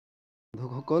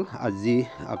বন্ধুসকল, আজি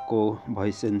আকৌ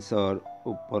ভইচ চেঞ্চৰ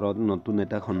ওপৰত নতুন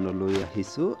এটা খণ্ড লৈ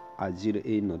আহিছোঁ। আজিৰ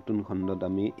এই নতুন খণ্ডত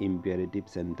আমি ইম্পেৰেটিভ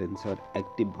চেণ্টেন্সৰ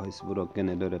এক্টিভ ভইচবোৰক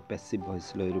কেনেদৰে পেছিভ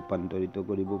ভইচলৈ ৰূপান্তৰিত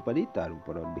কৰিব পাৰি তাৰ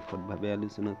ওপৰত বিশদভাৱে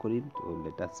আলোচনা কৰিম। তো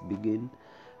লেট আছ বিগিন।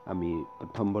 আমি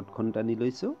প্ৰথম বৰ্ডখন টানি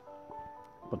লৈছোঁ।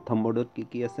 প্ৰথম বৰ্ডত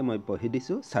কি আছে মই পঢ়ি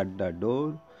দিছোঁ। Shut the ডোৰ,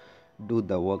 do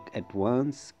the work at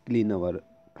once, clean hour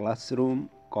classroom,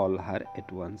 call her at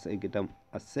once, এইকেইটা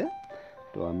আছে।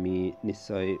 তো আমি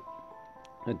নিশ্চয়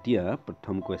এতিয়া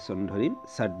প্ৰথম কুৱেশ্যন ধৰিম।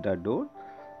 Shut the ডোৰ।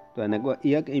 তো এনেকুৱা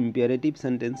ইয়াক ইম্পেৰেটিভ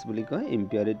চেণ্টেন্স বুলি কয়।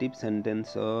 ইম্পেৰেটিভ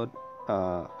চেণ্টেন্সত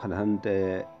সাধাৰণতে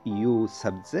ইউ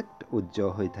ছাবজেক্ট উজ্জ্ব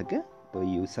হৈ থাকে। তো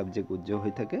ইউ ছাবজেক্ট উজ্জ্ব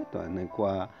হৈ থাকে। তো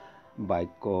এনেকুৱা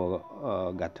বাক্য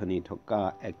গাঁথনি থকা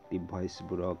এক্টিভ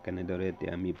ভইচবোৰক কেনেদৰে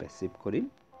এতিয়া আমি পেছিভ কৰিম,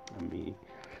 আমি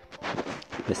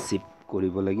পেছিভ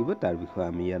কৰিব লাগিব, তাৰ বিষয়ে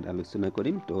আমি ইয়াত আলোচনা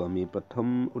কৰিম। তো আমি প্ৰথম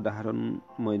উদাহৰণ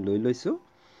মই লৈ লৈছোঁ।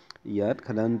 ইয়াত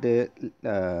সাধাৰণতে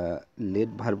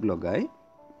লেট ভাৰ্ব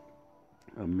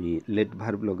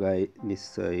লগাই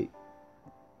নিশ্চয়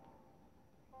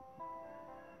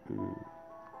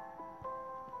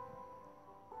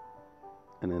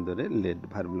এনেদৰে লেট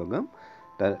ভাৰ্ব লগাম।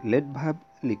 তাৰ লেট ভাৰ্ব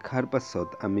লিখাৰ পাছত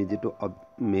আমি যিটো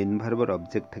মেইন ভাৰ্বৰ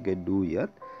অবজেক্ট থাকে ডু,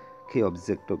 ইয়াত সেই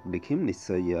অবজেক্টক লিখিম।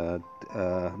 নিশ্চয় ইয়াত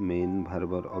মেইন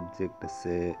ভাৰ্বৰ অবজেক্ট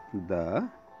আছে দ্য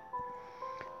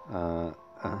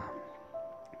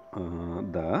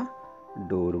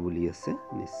ডোৰ বুলি আছে।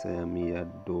 নিশ্চয় আমি ইয়াত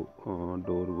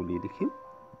ডোৰ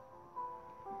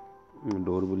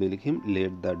বুলি লিখিম,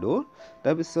 লেট দ্য ডোৰ।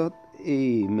 তাৰপিছত এই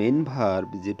মেইন ভাৰ্ব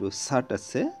যিটো শ্বাট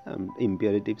আছে,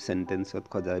 ইম্পেৰেটিভ চেণ্টেন্সত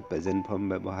সদায় প্ৰেজেণ্ট ফৰ্ম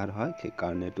ব্যৱহাৰ হয়,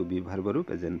 সেইকাৰণে টু বি ভাৰ্বৰো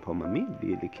প্ৰেজেণ্ট ফৰ্ম আমি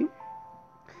দি লিখিম।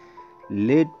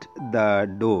 লেট দ্য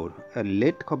ডোৰ,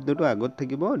 লেট শব্দটো আগত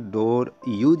থাকিব, ডোৰ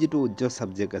ইউ যিটো উজ্জ্ব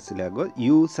ছাবজেক্ট আছিলে আগত,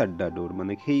 ইউ শ্বাট দ্য ডোৰ,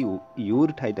 মানে সেই ইউৰ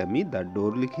ঠাইত আমি দ্য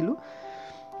ডোৰ লিখিলোঁ।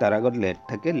 তাৰ আগত লেট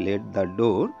থাকে, লেট দ্য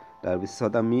ডোৰ।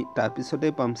 তাৰপিছতে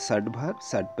পাম শ্বাট ভাৰ্ব,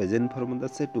 শ্বাট প্ৰেজেণ্ট ফৰ্মত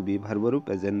আছে, টু বি ভাৰ্বৰো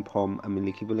প্ৰেজেণ্ট ফৰ্ম আমি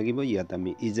লিখিব লাগিব। ইয়াত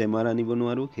আমি ইজ এমাৰ আনিব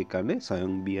নোৱাৰোঁ, সেইকাৰণে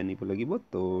স্বয়ং বি আনিব লাগিব।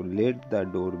 তো লেট দ্য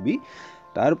ডোৰ বি।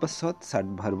 তাৰ পাছত শ্বাট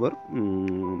ভাৰ্বৰ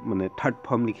মানে থাৰ্ড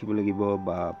ফৰ্ম লিখিব লাগিব,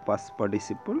 বা পাষ্ট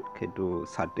পাৰ্টিচিপল, সেইটো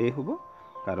শ্বাটেই হ'ব,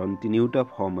 কাৰণ তিনিওটা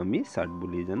ফৰ্ম আমি শ্বাট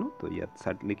বুলি জানো। তো ইয়াত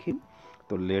শ্বাট লিখিম।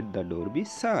 তো let the ডোৰ B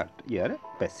shut, year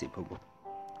passive হ'ব।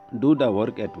 Do the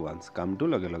work at once, কামটো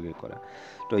লগে লগে কৰা।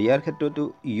 তো ইয়াৰ ক্ষেত্ৰতো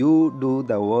U do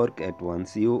the work at once,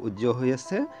 U উজ্জ্ব হৈ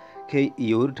আছে, সেই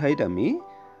ইউৰ ঠাইত আমি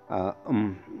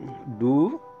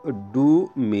ডু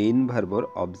মেইন ভাৰ্বৰ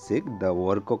অবজেক্ট দ্য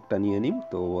ৱৰ্কক টানি আনিম।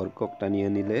 তো ৱৰ্কক টানি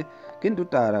আনিলে কিন্তু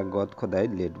তাৰ আগত সদায়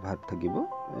লেট ভাৰ্ব থাকিব,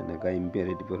 এনেকুৱা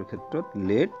ইম্পেৰেটিভৰ ক্ষেত্ৰত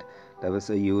লেট।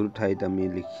 তাৰপিছত ইউৰ ঠাইত আমি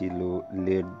লিখিলোঁ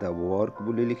লেট দ্য ৱৰ্ক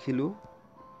বুলি লিখিলোঁ,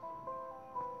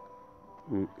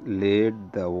 লেট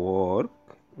দ্য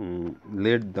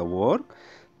ৱৰ্ক।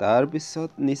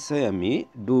 তাৰপিছত নিশ্চয় আমি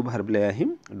ডু ভাৰ্বলৈ আহিম।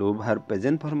 ডু ভাৰ্ব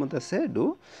প্ৰেজেণ্ট ফৰ্মত আছে ডু,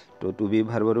 তো টু বি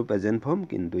ভাৰ্বৰো প্ৰেজেণ্ট ফৰ্ম,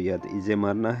 কিন্তু ইয়াত ইজ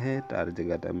এমাৰ নাহে, তাৰ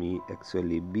জেগাত আমি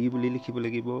একচুৱেলি বি বুলি লিখিব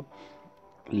লাগিব।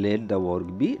 Let the work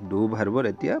B, do ভাৰ্বৰ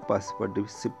এতিয়া পাষ্ট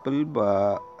পাৰ্টিচিপল বা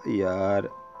ইয়াৰ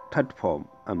থাৰ্ড ফৰ্ম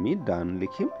আমি ডান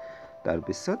লিখিম।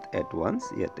 তাৰপিছত এট ওৱান্স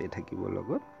ইয়াতে থাকিব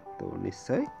লগত। তো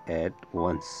নিশ্চয় at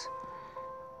once,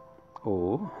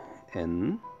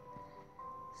 ONCE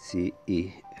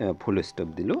full stop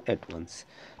দিলোঁ, এট ওৱান্স।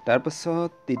 তাৰপাছত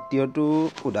তৃতীয়টো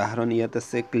উদাহৰণ ইয়াত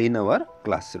আছে, ক্লিন আৱাৰ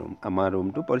ক্লাছৰুম, আমাৰ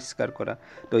ৰুমটো পৰিষ্কাৰ কৰা।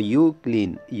 তো ইউ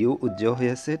ক্লিন, ইউ উজ্জ্ব হৈ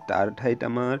আছে, তাৰ ঠাইত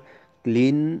আমাৰ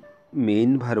ক্লিন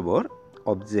মেইন ভাৰ্বৰ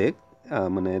অবজেক্ট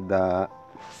মানে দ্য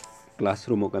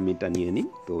ক্লাছৰুমক আমি টানি আনিম।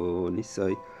 তো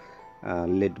নিশ্চয়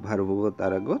লেট ভাৰ্ব হ'ব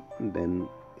তাৰ আগত, দেন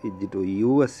যিটো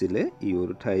ইউ আছিলে ইউৰ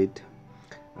ঠাইত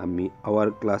আমি আৱাৰ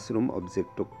ক্লাছৰুম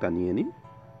অবজেক্টক টানি আনিম,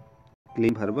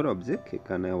 ক্লিন ভাৰ্বৰ অবজেক্ট,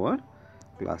 সেইকাৰণে আৱাৰ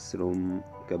ক্লাছৰুম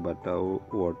কেইবাটাও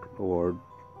ৱৰ্ড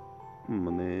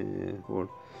মানে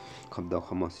শব্দ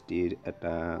সমষ্টিৰ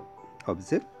এটা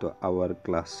অবজেক্ট। তো hour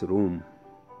classroom,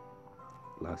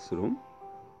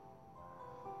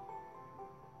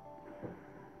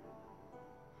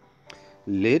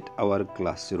 late hour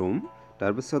classroom.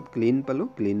 তাৰপিছত ক্লিন পালোঁ,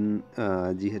 ক্লিন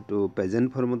যিহেতু প্ৰেজেণ্ট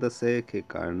ফৰ্মত আছে,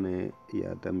 সেইকাৰণে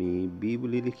ইয়াত আমি বি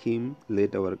বুলি লিখিম,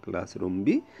 late hour classroom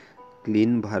B.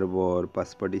 Clean ভাৰ্বৰ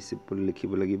past participle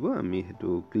লিখিব লাগিব, আমি সেইটো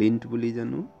ক্লিনড বুলি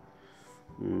জানো,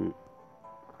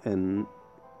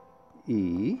 NE,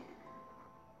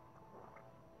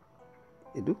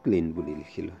 এইটো ক্লিন বুলি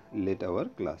লিখিলোঁ, late hour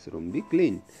classroom B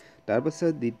clean.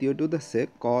 তাৰপাছত দ্বিতীয়টোত আছে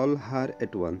কল হাৰ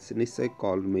এট ওৱান্স, নিশ্চয়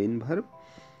কল মেইন ভাৰ্ব,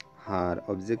 হাৰ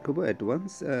অবজেক্ট হ'ব, at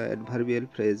once এডভাৰ্বিয়েল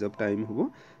phrase of time হ'ব।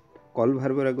 কল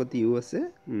ভাৰ্বৰ আগত ইউ আছে,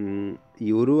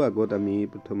 ইউৰো আগত আমি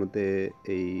প্ৰথমতে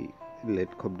এই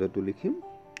লেট শব্দটো লিখিম,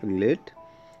 লেট।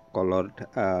 কলৰ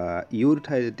ইউৰ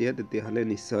ঠাইত এতিয়া তেতিয়াহ'লে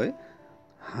নিশ্চয়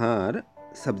হাঁৰ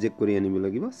ছাবজেক্ট কৰি আনিব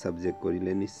লাগিব ছাবজেক্ট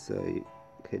কৰিলে নিশ্চয়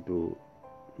সেইটো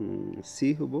চি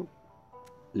হ'ব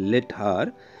লেট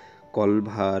হাৰ কল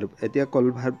ভাৰ্ব এতিয়া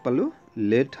কল ভাৰ্ব পালোঁ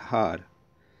লেট হাৰ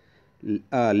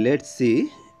লেট চি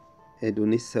এইটো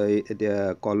নিশ্চয় এতিয়া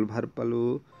কল ভাৰ্ব পালোঁ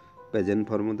প্ৰেজেণ্ট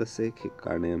ফৰ্মত আছে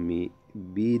সেইকাৰণে আমি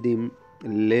বি দিম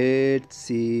late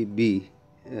C be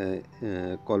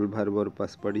call ভাৰ্বৰ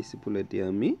past participle এতিয়া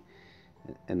আমি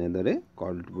এনেদৰে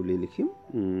কল্ড বুলি লিখিম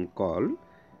কল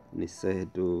নিশ্চয়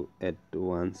সেইটো এট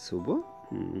ওৱান্স হ'ব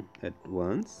এট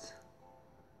ওৱান্স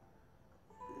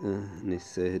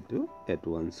নিশ্চয় সেইটো এট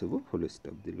ওৱান্স হ'ব ফুল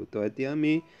ষ্টপ দিলোঁ তো এতিয়া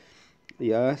আমি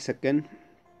ইয়াৰ ছেকেণ্ড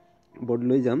বৰ্ড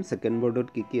লৈ যাম ছেকেণ্ড বৰ্ডত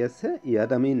কি আছে ইয়াত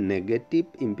আমি নেগেটিভ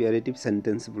ইম্পেৰেটিভ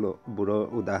চেণ্টেন্সবোৰৰ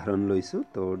উদাহৰণ লৈছোঁ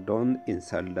তো ডণ্ট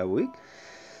ইনচাল্ট দ্য উইক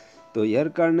তো ইয়াৰ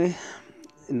কাৰণে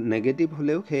নেগেটিভ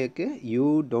হ'লেও সেই একে U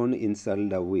don't insult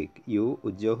the week U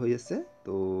উজ্জ্বল হৈ আছে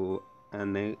তো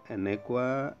এনেকুৱা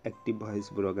এক্টিভ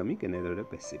ভইচবোৰক আমি কেনেদৰে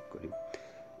পেচিভ কৰিম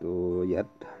তো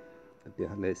ইয়াত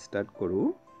তেতিয়াহ'লে ষ্টাৰ্ট কৰোঁ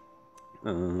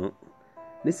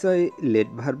নিশ্চয় লেট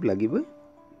ভাৰ্ব লাগিবই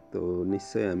তো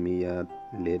নিশ্চয় আমি ইয়াত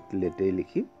লেটেই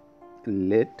লিখিম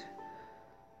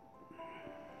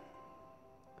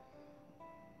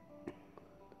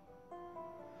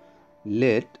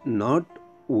লেট নট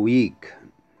উইক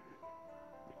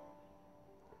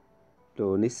তো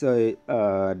নিশ্চয়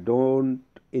ডণ্ট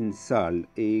ইনচাল্ট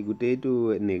এই গোটেইটো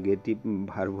নেগেটিভ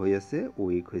ভাৰ্ব হৈ আছে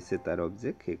উইক হৈছে তাৰ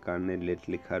অবজেক্ট সেইকাৰণে লেট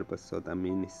লিখাৰ পাছত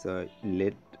আমি নিশ্চয়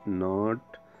লেট নট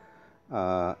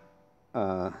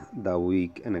দ্য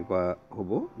উইক এনেকুৱা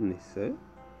হ'ব নিশ্চয়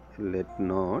লেট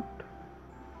নট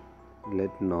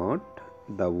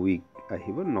দ্য উইক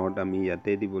আহিব নট আমি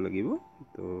ইয়াতে দিব লাগিব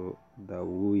তো the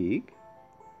week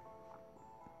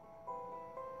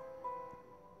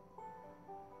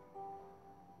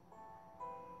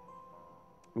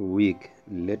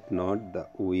let not the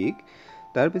week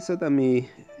তাৰপিছত আমি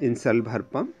ইনচাল্ট ভাৰ্ব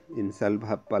পাম ইনচাল্ট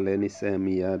ভাৰ্ব পালে নিশ্চয়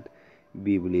আমি ইয়াত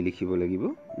বি বুলি লিখিব লাগিব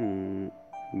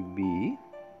be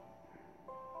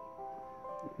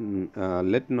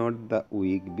let not the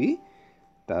week B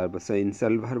তাৰপাছত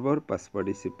ইনচাল্ট ভাৰ্বৰ পাষ্ট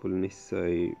পাৰ্টিচিপল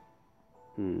নিশ্চয়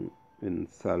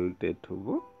ইনচাল্টেড হ'ব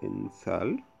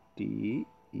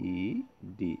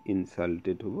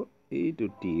ইনচাল্টেড হ'ব এইটো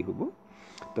টি হ'ব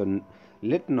তো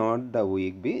let not the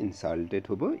week B ইনচাল্টেড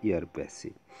হ'ব ইয়াৰ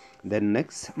পেচিভ দেন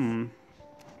নেক্সট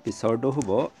পিছৰটো হ'ব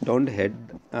ডণ্ট হেড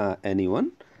এনি ওৱান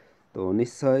তো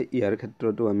নিশ্চয় ইয়াৰ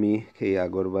ক্ষেত্ৰতো আমি সেই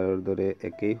আগৰবাৰৰ দৰে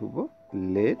একেই হ'ব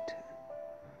লেট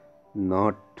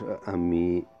নট আমি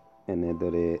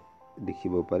এনেদৰে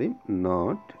লিখিব পাৰিম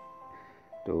নট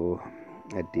তো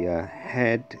এতিয়া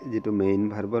হেড যিটো মেইন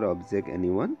ভাৰ্বৰ অবজেক্ট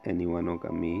এনি ওৱানক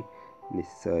আমি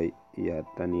নিশ্চয় ইয়াত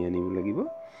টানি আনিব লাগিব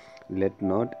লেট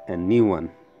নট এনি ওৱান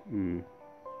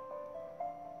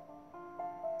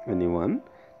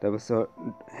তাৰপাছত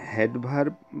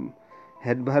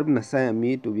হেড ভাৰ্ব নাচাই আমি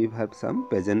টু বি ভাৰ্ব চাম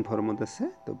প্ৰেজেণ্ট ফৰ্মত আছে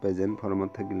তো প্ৰেজেণ্ট ফৰ্মত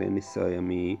থাকিলে নিশ্চয়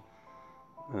আমি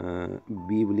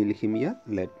বি বুলি লিখিম ইয়াত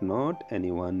let not any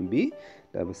one B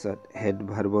তাৰপিছত হেড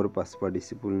ভাৰ্বৰ পাষ্ট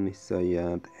পাৰ্টিচিপল নিশ্চয়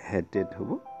ইয়াত হেটেড হ'ব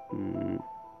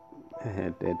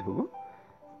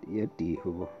ইয়াত টি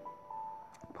হ'ব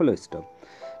ফুল ষ্টপ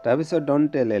তাৰপিছত ডণ্ট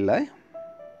টেল এ লাই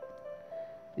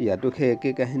ইয়াতো সেই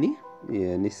একে কাহিনী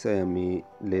নিশ্চয় আমি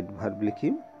লেট ভাৰ্ব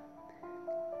লিখিম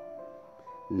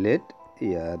লেট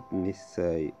ইয়াত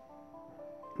নিশ্চয়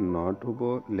নট হ'ব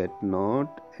লেট নট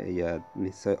ইয়াত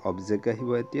নিশ্চয় অবজেক্ট আহিব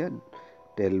এতিয়া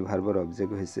টেল ভাৰ্বৰ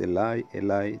অবজেক্ট হৈছে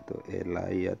এলাই তো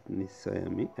এলাই ইয়াত নিশ্চয়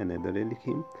আমি এনেদৰে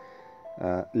লিখিম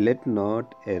লেট নট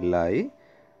এলাই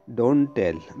ডণ্ট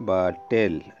টেল বা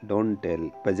ডণ্ট টেল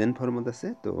প্ৰেজেণ্ট ফৰ্মত আছে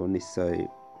তো নিশ্চয়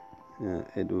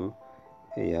এইটো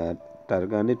ইয়াত তাৰ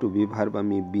কাৰণে টু বি ভাৰ্ব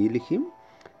আমি বি লিখিম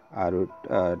আৰু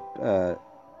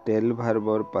টেল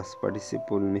ভাৰ্বৰ পাষ্ট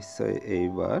পাৰ্টিচিপল নিশ্চয়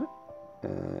এইবাৰ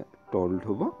টল্ড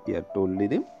হ'ব ইয়াত টল্ড দি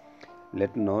দিম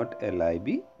let not a lie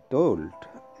be told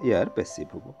year passive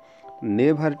হ'ব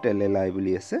নেভাৰ টেল এ লাই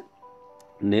বুলি আছে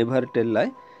নেভাৰ টেল লাই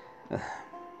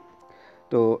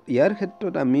তো ইয়াৰ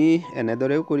ক্ষেত্ৰত আমি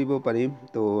এনেদৰেও কৰিব পাৰিম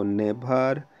তো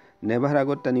নেভাৰ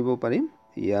আগত টানিব পাৰিম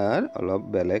ইয়াৰ অলপ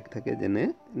বেলেগ থাকে যেনে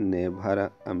নেভাৰ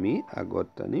আমি আগত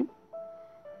টানিম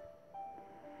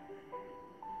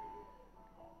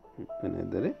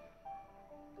এনেদৰে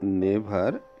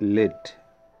নেভাৰ লেট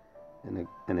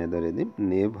এনেদৰে দিম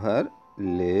নেভাৰ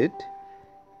লেট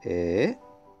এ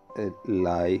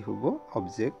লাই হ'ব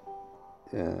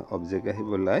অবজেক্ট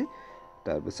আহিব লাই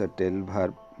তাৰপিছত টেল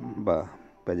ভাৰ্ব বা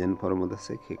প্ৰেজেণ্ট ফৰ্মত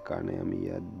আছে সেইকাৰণে আমি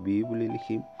ইয়াত বি বুলি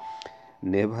লিখিম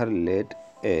never let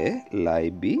a lie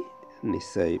be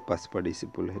নিশ্চয় পাষ্ট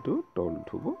পাৰ্টিচিপল হেতু টল্ড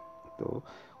হ'ব তো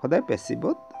সদায়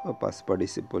পেছিভত পাষ্ট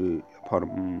পাৰ্টিচিপল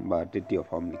ফৰ্ম বা তৃতীয়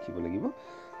ফৰ্ম লিখিব লাগিব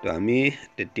তো আমি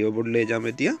তৃতীয় বৰ্ডলৈ যাম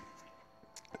এতিয়া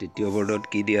তৃতীয় বৰ্ডত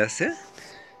কি দিয়া আছে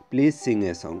প্লিজ সিং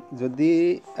এ সং যদি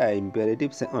ইম্পেৰেটিভ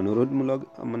অনুৰোধমূলক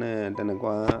মানে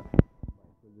তেনেকুৱা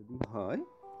যদি হয়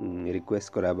ৰিকুৱেষ্ট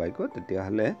কৰা বাক্য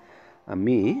তেতিয়াহ'লে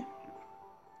আমি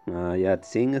ইয়াত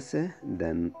সিং আছে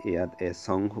দেন ইয়াত এ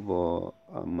সং হ'ব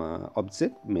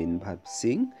object main verb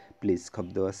Singh please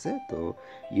শব্দ আছে তো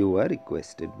ইউ আৰ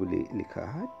ৰিকুৱেষ্টেড বুলি লিখা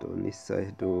হয় তো নিশ্চয়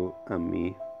সেইটো আমি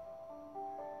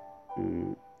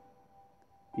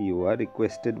ইউ আৰ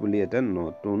ৰিকুৱেষ্টেড বুলি এটা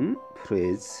নতুন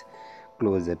ফ্ৰেজ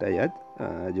ক্ল'জ এটা ইয়াত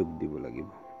যোগ দিব লাগিব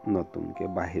নতুনকৈ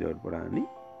বাহিৰৰ পৰা আনি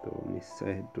তো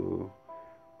নিশ্চয় সেইটো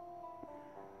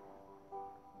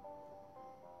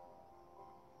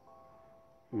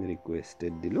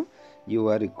ৰিকুৱেষ্টেড দিলোঁ ইউ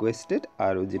আৰ ৰিকুৱেষ্টেড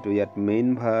আৰু যিটো ইয়াত মেইন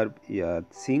ভাৰ্ব ইয়াত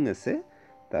সিং আছে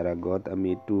তাৰ আগত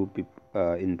আমি টু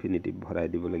ইনফিনিটিভ ভৰাই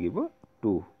দিব লাগিব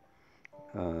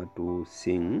টু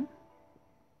সিং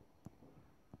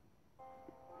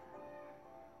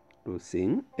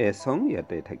এ সং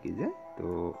ইয়াতে থাকি যায় তো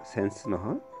চেঞ্চ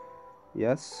নহয়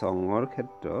ইয়াত চঙৰ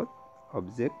ক্ষেত্ৰত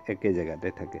অবজেক্ট একে জেগাতে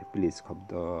থাকে প্লিজ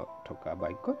শব্দ থকা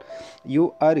বাক্যত U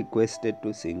R requested two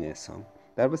Singh a song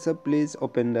তাৰপিছত প্লিজ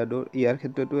অপেন দ্য ডোৰ ইয়াৰ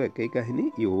ক্ষেত্ৰতো একেই কাহিনী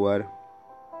ইউ আৰ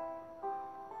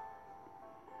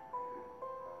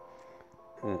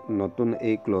নতুন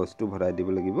এই ক্লজটো ভৰাই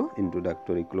দিব লাগিব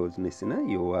ইন্ট্ৰডাক্টৰী ক্লজ নিচিনা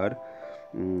ইউ আৰ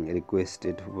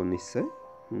ৰিকুৱেষ্টেড হ'ব নিশ্চয়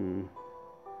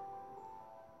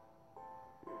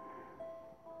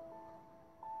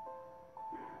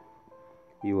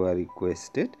U R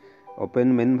requested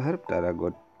open main verb তাৰ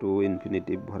আগত টু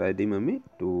ইনফিনিটিভ ভৰাই দিম আমি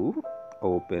টু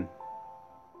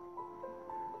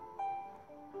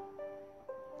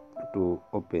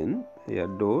অপেন ইয়াৰ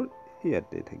ডোৰ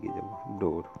ইয়াতে থাকি যাব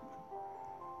ডোৰ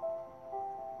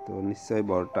তো নিশ্চয়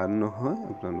বৰ টান নহয়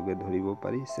আপোনালোকে ধৰিব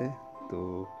পাৰিছে তো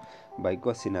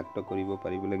বাক্য চিনাক্ত কৰিব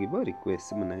পাৰিব লাগিব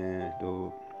ৰিকুৱেষ্ট মানে এইটো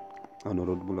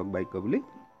অনুৰোধমূলক বাক্য বুলি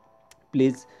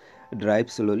প্লিজ ড্ৰাইভ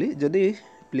শ্ল'লি যদি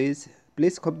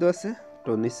প্লিজ শব্দ আছে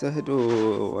তো নিশ্চয় সেইটো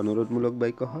অনুৰোধমূলক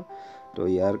বাক্য হয় তো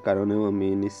ইয়াৰ কাৰণেও আমি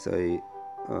নিশ্চয়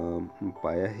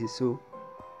পাই আহিছোঁ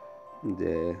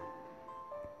যে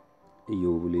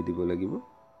ইউ বুলি দিব লাগিব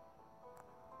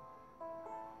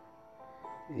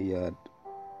ইয়াত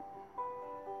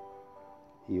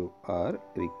ইউ আৰ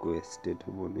ৰিকুৱেষ্টেড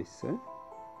হ'ব নিশ্চয়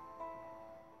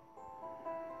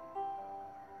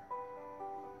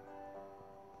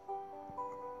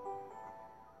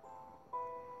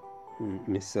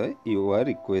নিশ্চয় ইউ আৰ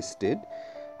ৰিকুৱেষ্টেড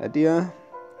এতিয়া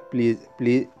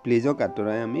প্লিজক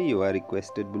আঁতৰাই আমি ইউ আৰ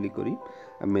ৰিকুৱেষ্টেড বুলি কৰিম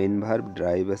মেইন ভাৰ্ব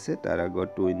ড্ৰাইভ আছে তাৰ আগত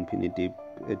টু ইনফিনিটিভ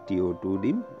TO2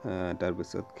 দিম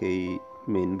তাৰপিছত সেই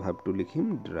মেইন ভাৰ্বটো লিখিম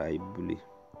ড্ৰাইভ বুলি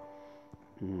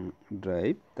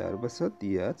ড্ৰাইভ তাৰপাছত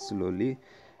ইয়াত শ্ল'লি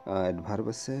এডভাৰ্ব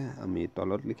আছে আমি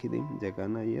তলত লিখি দিম জেগা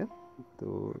নাই ইয়াত তো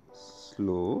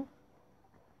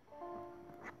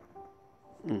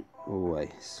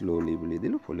শ্ল'লি বুলি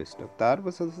দিলোঁ ফুল ষ্টপ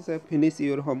তাৰপাছত আছে ফিনিছ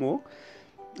ইউৰ হোমৱৰ্ক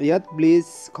ইয়াত প্লিজ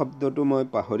শব্দটো মই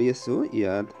পাহৰি আছোঁ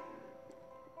ইয়াত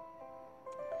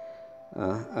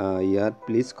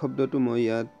প্লিজ শব্দটো মই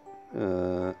ইয়াত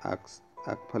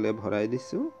আগফালে ভৰাই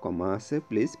দিছোঁ কমা আছে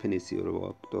প্লিজ ফিনিছ ইউৰ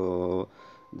ৱৰ্ক তো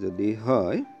যদি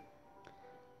হয়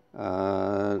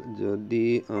যদি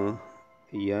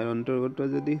ইয়াৰ অন্তৰ্গত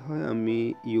যদি হয় আমি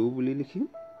ইউ বুলি লিখিম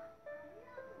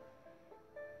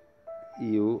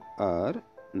ইউ আৰ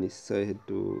নিশ্চয়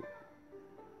সেইটো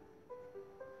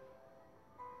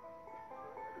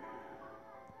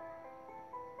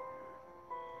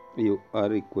ইউ আৰ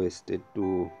ৰিকুৱেষ্টেড টু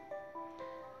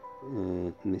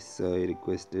নিশ্চয়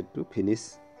ৰিকুৱেষ্টেড টু ফিনিছ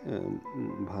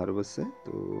ভাৰ্ব আছে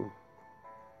তো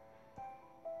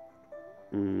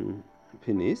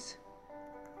ফিনিছ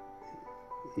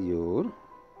ইউৰ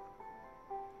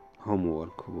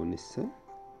হোমৱৰ্ক হ'ব নিশ্চয়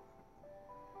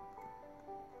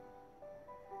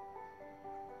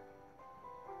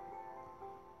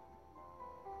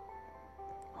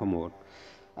হোমৱৰ্ক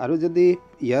আৰু যদি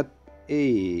ইয়াত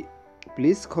এই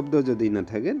প্লিজ শব্দ যদি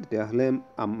নাথাকে তেতিয়াহ'লে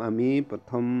আমি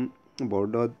প্ৰথম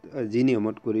বৰ্ডত যি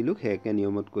নিয়মত কৰিলোঁ সেই একে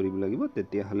নিয়মত কৰিব লাগিব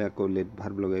তেতিয়াহ'লে আকৌ লেট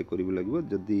ভাৰ্ব লগাই কৰিব লাগিব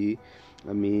যদি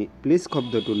আমি প্লিজ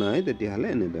শব্দটো নাই তেতিয়াহ'লে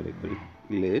এনেদৰে কৰিম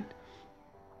লেট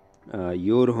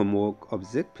ইউৰ হোমৱৰ্ক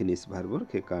অবজেক্ট ফিনিছ ভাৰ্বৰ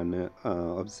সেইকাৰণে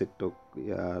অবজেক্টক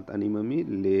ইয়াত আনিম আমি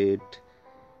লেট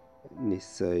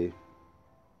নিশ্চয়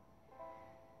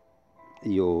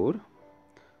ইউৰ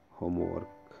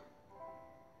হোমৱৰ্ক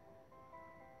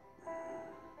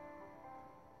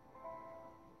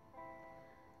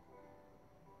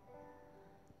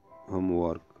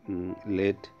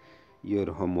let your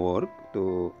homework তো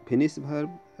ফিনিশ ভাৰ্ব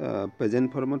প্ৰেজেন্ট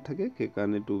ফৰ্মত থাকে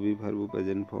সেইকাৰণে two B ভাৰ্বো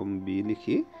present form B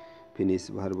লিখি ফিনিশ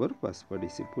ভাৰ্বৰ পাষ্ট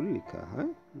পাৰ্টিসিপল লিখা হয়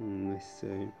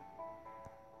নিশ্চয়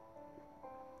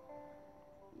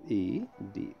ই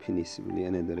ডি ফিনিশ বুলি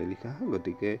এনেদৰে লিখা হয়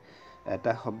গতিকে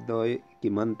এটা শব্দই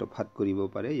কিমান তফাত কৰিব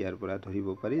পাৰে ইয়াৰ পৰা ধৰিব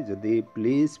পাৰি যদি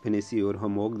প্লিজ ফিনিশ ইউৰ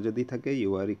হোমৱৰ্ক যদি থাকে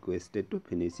U R requested to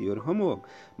finish Euro homework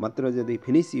মাত্ৰ যদি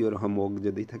ফিনিশ ইউৰ হোমৱৰ্ক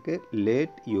যদি থাকে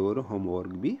লেট ইউৰ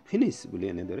হোমৱৰ্ক বি ফিনিশ বুলি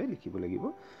এনেদৰে লিখিব লাগিব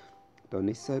তো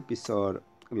নিশ্চয় পিছৰ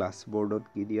ক্লাছ বৰ্ডত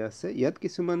কি দিয়া আছে ইয়াত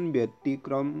কিছুমান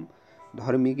ব্যতিক্ৰম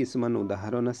ধৰ্মী কিছুমান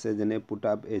উদাহৰণ আছে যেনে পুট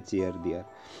আপ এ চেয়াৰ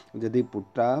দিয়াৰ যদি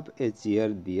পুট আপ এ চেয়াৰ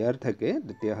দিয়াৰ থাকে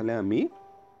তেতিয়াহ'লে আমি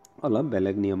অলপ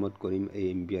বেলেগ নিয়মত কৰিম এই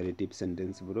ইম্পেৰেটিভ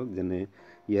সেন্টেন্সবোৰক যেনে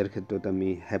ইয়াৰ ক্ষেত্ৰত আমি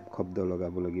হেভ শব্দ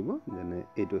লগাব লাগিব যেনে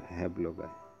এইটো হেভ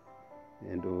লগায়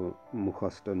এইটো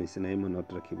মুখস্থ নিচিনাই মনত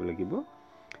ৰাখিব লাগিব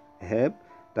হেভ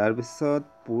তাৰপিছত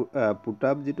পুট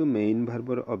আপ যিটো মেইন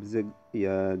ভাৰ্বৰ অবজেক্ট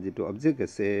ইয়াৰ যিটো অবজেক্ট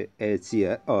আছে এ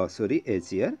চেয়াৰ এ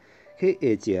চেয়াৰ সেই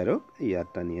এ চেয়াৰক ইয়াত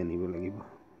টানি আনিব লাগিব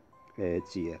এ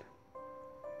চেয়াৰ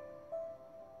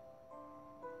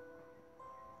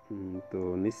তো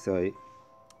নিশ্চয়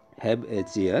হেভ এ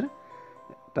চেয়াৰ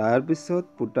তাৰপিছত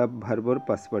পুট আপ ভাৰ্বৰ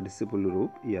পাষ্ট পাৰ্টিচিপল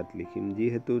ৰূপ ইয়াত লিখিম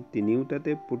যিহেতু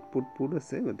তিনিওটাতে পুট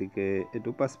আছে গতিকে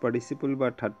এইটো পাষ্ট পাৰ্টিচিপল বা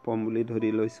থাৰ্ড ফৰ্ম বুলি ধৰি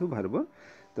লৈছোঁ ভাৰ্বৰ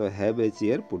তো have a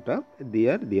chair put up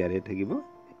দিয়াৰে থাকিব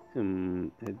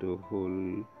এইটো হ'ল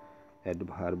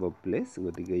এডভাৰ্ব অফ প্লেচ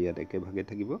গতিকে ইয়াত একেভাগে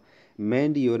থাকিব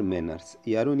মেণ্ড ইউৰ মেনাৰ্ছ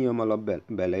ইয়াৰো নিয়ম অলপ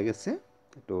বেলেগ আছে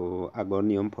তো আগৰ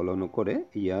নিয়ম ফ'ল' নকৰে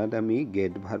ইয়াত আমি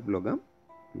গেট ভাৰ্ব লগাম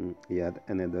ইয়াত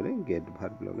এনেদৰে গেট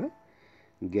ভাৰ্ব লগাই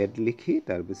গেট লিখি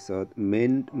তাৰপিছত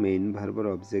মেইন ভাৰ্বৰ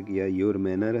অবজেক্ট ইয়াৰ ইউৰ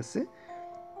মেনাৰ আছে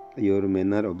ইউৰ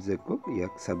মেনাৰ অবজেক্টক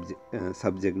ইয়াক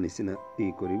ছাবজেক্ট নিচিনা ই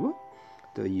কৰিব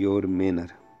তো ইউৰ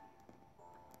মেনাৰ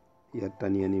ইয়াত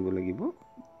টানি আনিব লাগিব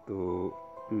তো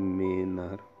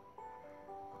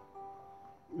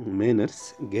মেনাৰ্ছ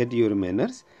গেট ইউৰ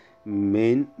মেনাৰ্ছ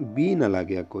মেইন বি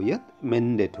নালাগে আকৌ ইয়াত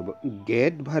মেণ্ডেট হ'ব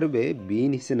গেট ভাৰ্বে বি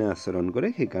নিচিনা আচৰণ কৰে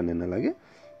সেইকাৰণে নালাগে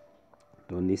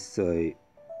তো নিশ্চয়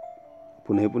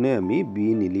পোনে আমি বি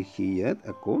নিলিখি ইয়াত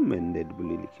আকৌ মেণ্ডেট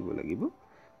বুলি লিখিব লাগিব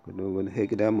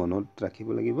সেইকেইটা মনত ৰাখিব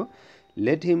লাগিব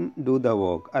let him do the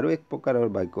work আৰু এক প্ৰকাৰৰ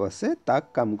বাক্য আছে তাক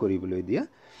কাম কৰিবলৈ দিয়া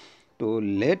তো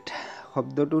লেট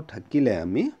শব্দটো থাকিলে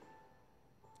আমি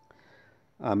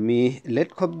লেট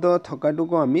শব্দ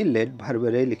থকাটোকো আমি লেট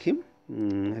ভাৰ্বেৰে লিখিম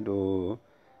সেইটো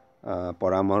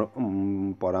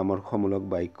পৰামৰ্শমূলক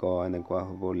বাক্য এনেকুৱা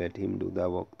হ'ব let him do the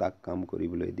work তাক কাম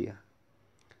কৰিবলৈ দিয়া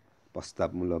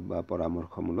প্ৰস্তাৱমূলক বা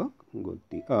পৰামৰ্শমূলক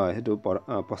সেইটো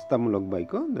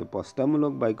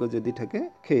প্ৰস্তাৱমূলক বাক্য যদি থাকে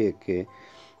সেই একে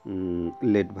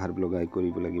লেট ভাৰ্ব লগাই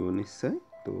কৰিব লাগিব নিশ্চয়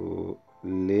তো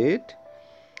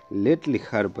লেট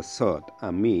লিখাৰ পাছত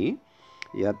আমি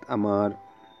ইয়াত আমাৰ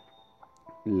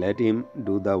let him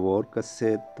do the work আছে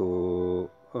তো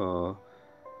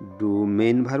ডু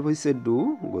মেইন ভাৰ্ব হৈছে ডু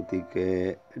গতিকে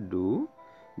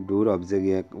ডুৰ অবজেক্ট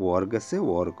ইয়াত ৱৰ্ক আছে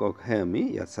ৱৰ্ককহে আমি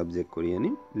ইয়াত ছাবজেক্ট কৰি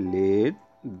আনিম লেট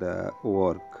দ্য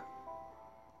ৱৰ্ক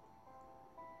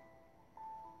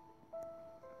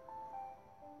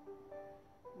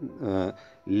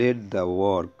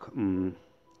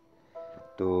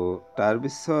তো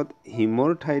তাৰপিছত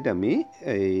হিমৰ ঠাইত আমি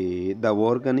এই দ্য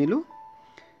ৱৰ্ক আনিলোঁ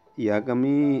ইয়াক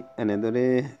আমি এনেদৰে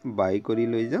বাই কৰি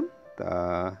লৈ যাম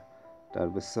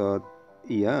তাৰপিছত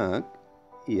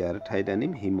ইয়াৰ ঠাইত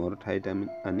আনিম হিমৰ ঠাইত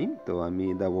আনিম তো আমি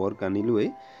দ্য ৱৰ্ক আনিলোৱেই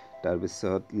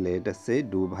তাৰপিছত লেট আছে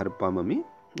ডু ভাৰ্ব পাম আমি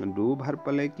ডু ভাৰ্ব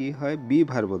পালে কি হয় বি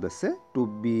ভাৰ্বত আছে টু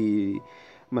বি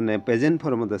মানে প্ৰেজেণ্ট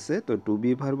ফৰ্মত আছে তো টু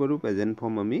বি ভাৰ্বৰো প্ৰেজেণ্ট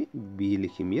ফৰ্ম আমি বি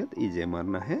লিখিম ইয়াত ইজেমাৰ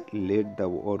নাহে লেট দ্য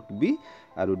ৱৰ্ক বি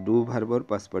আৰু ডু ভাৰ্বৰ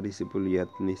পাষ্ট পাৰ্টিচিপল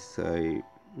ইয়াত নিশ্চয়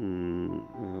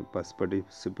পাষ্ট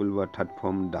পাৰ্টিচিপল বা থাৰ্ড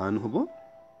ফৰ্ম ডান হ'ব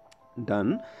ডান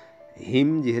হিম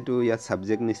যিহেতু ইয়াত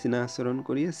ছাবজেক্ট নিচিনা আচৰণ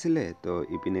কৰি আছিলে তো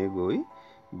ইপিনে গৈ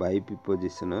বাই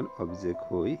প্ৰিপজিশ্যনৰ অবজেক্ট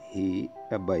হৈ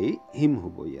বাই হিম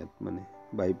হ'ব ইয়াত মানে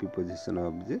বাই প্ৰিপজিশ্যনৰ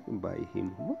অবজেক্ট বাই হিম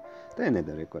হ'ব তো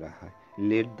এনেদৰে কৰা হয়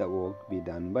let the work be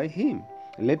done by him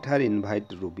let her invite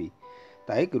Ruby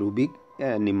তাইক ৰুবিক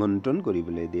নিমন্ত্ৰণ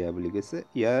কৰিবলৈ দিয়া বুলি কৈছে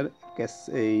ইয়াৰ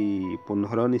এই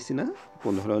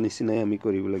 15 নিচিনাই আমি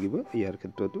কৰিব লাগিব ইয়াৰ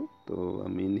ক্ষেত্ৰতো তো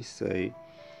আমি নিশ্চয়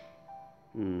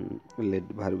লেট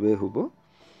ভাৰ্বে হ'ব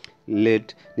লেট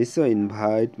নিশ্চয়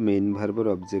ইনভাইট মেইন ভাৰ্বৰ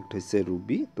অবজেক্ট হৈছে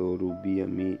ৰুবি তো ৰুবি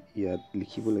আমি ইয়াত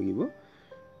লিখিব লাগিব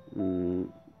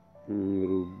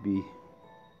ৰুবি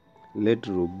লেট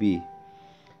ৰুবি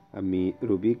আমি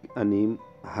ৰুবিক আনিম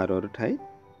হাৰৰ ঠাইত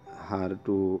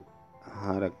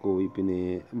হাৰ আকৌ ইপিনে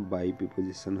বাই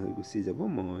প্ৰিপজিশ্যন হৈ গুচি যাব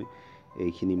মই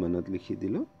এইখিনি মানত লিখি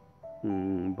দিলোঁ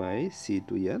বাই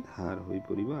চিটো ইয়াত হাৰ হৈ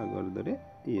পৰিব আগৰ দৰে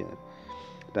ইয়াত।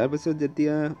 তাৰপিছত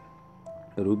যেতিয়া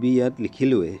ৰুবি ইয়াত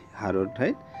লিখিলোৱে হাৰৰ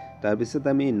ঠাইত, তাৰপিছত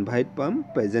আমি ইনভাইট পাম।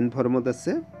 প্ৰেজেণ্ট ফৰ্মত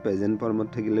আছে, প্ৰেজেণ্ট ফৰ্মত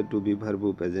থাকিলে টু বি ভাৰ্বো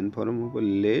প্ৰেজেণ্ট ফৰ্ম হ'ব।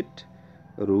 লেট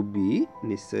ৰুবি,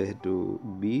 নিশ্চয় সেইটো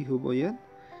বি হ'ব ইয়াত।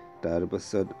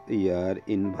 তাৰপাছত ইয়াৰ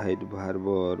ইনভাইট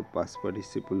ভাৰ্বৰ পাষ্ট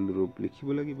পাৰ্টিচিপল ৰূপ লিখিব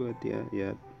লাগিব। এতিয়া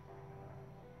ইয়াত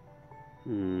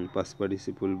পাষ্ট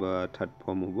পাৰ্টিচিপল বা থাৰ্ড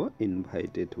ফৰ্ম হ'ব,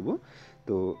 ইনভাইটেড হ'ব।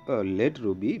 তো লেট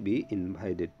ৰুবি বি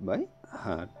ইনভাইটেড বাই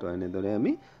হাৰ। তো এনেদৰে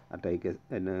আমি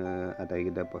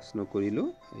আটাইকেইটা প্ৰশ্ন কৰিলোঁ।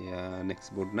 এয়া নেক্সট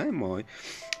বৰ্ড নাই, মই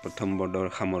প্ৰথম বৰ্ডৰ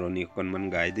সামৰণি অকণমান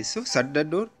গাই দিছোঁ। Shut the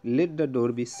ডোৰ, let the ডোৰ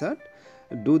B shut.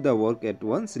 Do the work at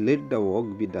once, let the work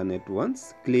be done at once.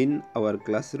 Clean our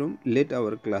classroom, let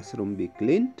our classroom be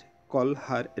cleaned. Call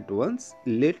her at once,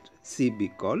 let she be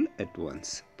called at once.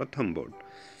 প্ৰথম board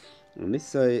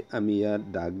নিশ্চয় আমি ইয়াত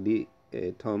দাগ দি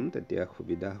থ'ম, তেতিয়া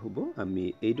সুবিধা হ'ব। আমি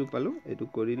এইটো পালোঁ, এইটো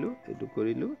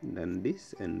কৰিলোঁ, দেন দিছ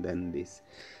এণ্ড দেন দিছ।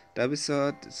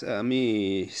 তাৰপিছত আমি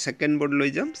ছেকেণ্ড বৰ্ড লৈ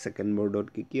যাম। ছেকেণ্ড বৰ্ডত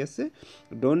কি আছে?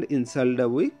 Don't insult the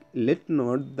week, let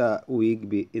not the week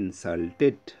B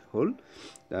ইনচাল্টেড হ'ল।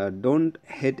 Don't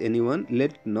hate any one,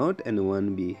 let not any one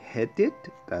be hated.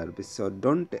 তাৰপিছত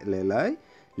ডণ্ট টেল এ লাই,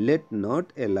 let not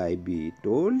a lie be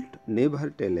told. Never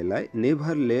টেল এ লাই,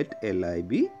 never let a lie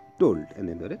be told.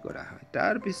 এনেদৰে কৰা হয়।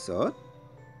 তাৰপিছত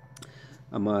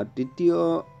আমাৰ তৃতীয়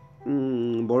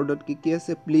বৰ্ডত কি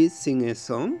আছে? প্লিজ ছিং এ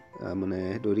ছং, মানে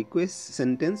সেইটো ৰিকুৱেষ্ট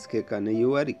চেণ্টেঞ্চ, সেইকাৰণে U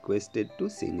R requested two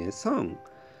Sing A song.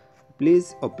 Please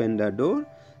open the ডোৰ,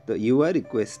 তো U R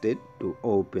requested two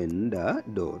open the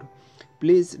ডোৰ।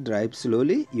 Please drive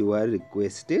slowly, U R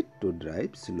requested two drive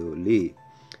slowly.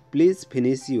 Please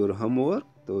finish Euro homework,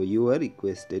 তো U R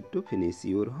requested two finish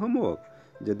ইউৰ homework.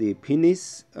 যদি finish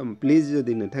please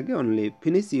যদি নাথাকে, only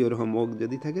finish ইউৰ homework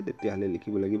যদি থাকে, তেতিয়াহ'লে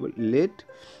লিখিব লাগিব লেট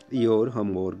ইউৰ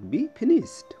homework B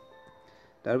finished.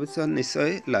 তাৰপিছত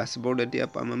নিশ্চয় লাষ্ট বৰ্ড এতিয়া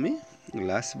পাম আমি।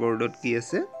 লাষ্ট বৰ্ডত কি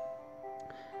আছে?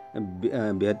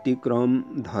 ব্যতিক্ৰম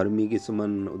ধৰ্মী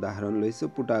কিছুমান উদাহৰণ লৈছোঁ।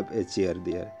 পুট আপ এ চেয়াৰ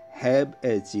দিয়াৰ, have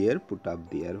a chair put up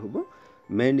দিয়াৰ হ'ব।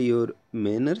 মেণ্ড ইউৰ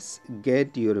মেনাৰ্ছ,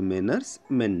 গেট ইউৰ মেনাৰ্ছ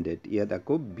মেণ্ডেড। ইয়াত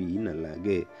আকৌ বি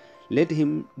নালাগে। Let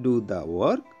him do the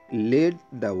work, let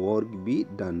the work be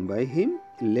done by him.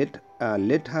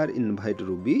 Let her invite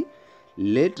Ruby,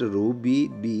 let Ruby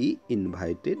be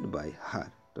invited by her.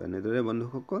 তো এনেদৰে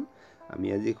বন্ধুসকল আমি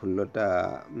আজি 16টা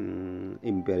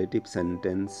ইম্পেৰেটিভ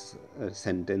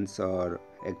চেণ্টেন্সৰ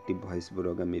এক্টিভ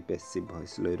ভইচবোৰক আমি পেছিভ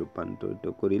ভইচলৈ ৰূপান্তৰিত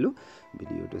কৰিলোঁ।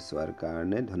 ভিডিঅ'টো চোৱাৰ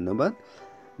কাৰণে ধন্যবাদ।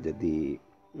 যদি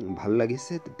ভাল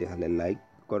লাগিছে তেতিয়াহ'লে লাইক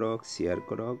কৰক, শ্বেয়াৰ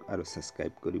কৰক আৰু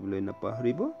ছাবস্ক্ৰাইব কৰিবলৈ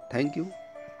নাপাহৰিব। Thank U.